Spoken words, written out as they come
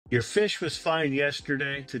Your fish was fine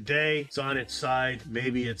yesterday. Today, it's on its side.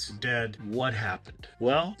 Maybe it's dead. What happened?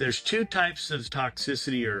 Well, there's two types of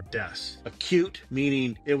toxicity or deaths. Acute,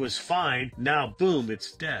 meaning it was fine. Now, boom,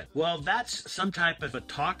 it's dead. Well, that's some type of a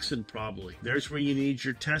toxin probably. There's where you need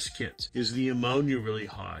your test kits. Is the ammonia really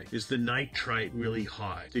high? Is the nitrite really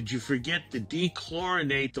high? Did you forget to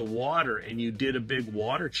dechlorinate the water and you did a big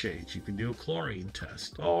water change? You can do a chlorine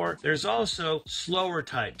test. Or there's also slower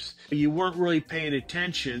types. You weren't really paying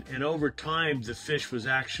attention, and over time the fish was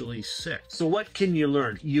actually sick. So what can you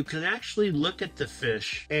learn? You can actually look at the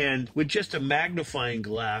fish and with just a magnifying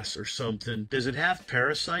glass or something, does it have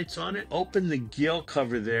parasites on it? Open the gill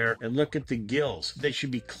cover there and look at the gills. They should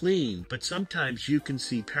be clean, but sometimes you can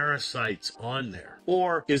see parasites on there.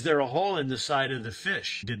 Or is there a hole in the side of the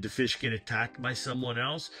fish? Did the fish get attacked by someone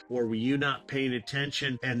else? Or were you not paying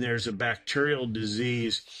attention and there's a bacterial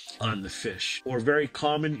disease on the fish? Or very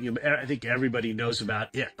common, I think everybody knows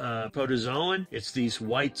about it. Protozoan, it's these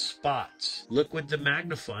white spots. Look with the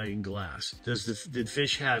magnifying glass. Did the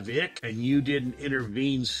fish have ick and you didn't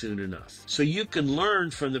intervene soon enough? So you can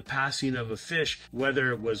learn from the passing of a fish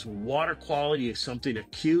whether it was water quality, something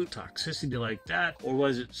acute, toxicity like that, or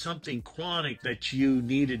was it something chronic that you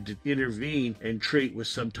needed to intervene and treat with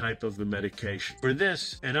some type of a medication. For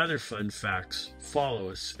this and other fun facts, follow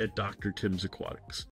us at Dr. Tim's Aquatics.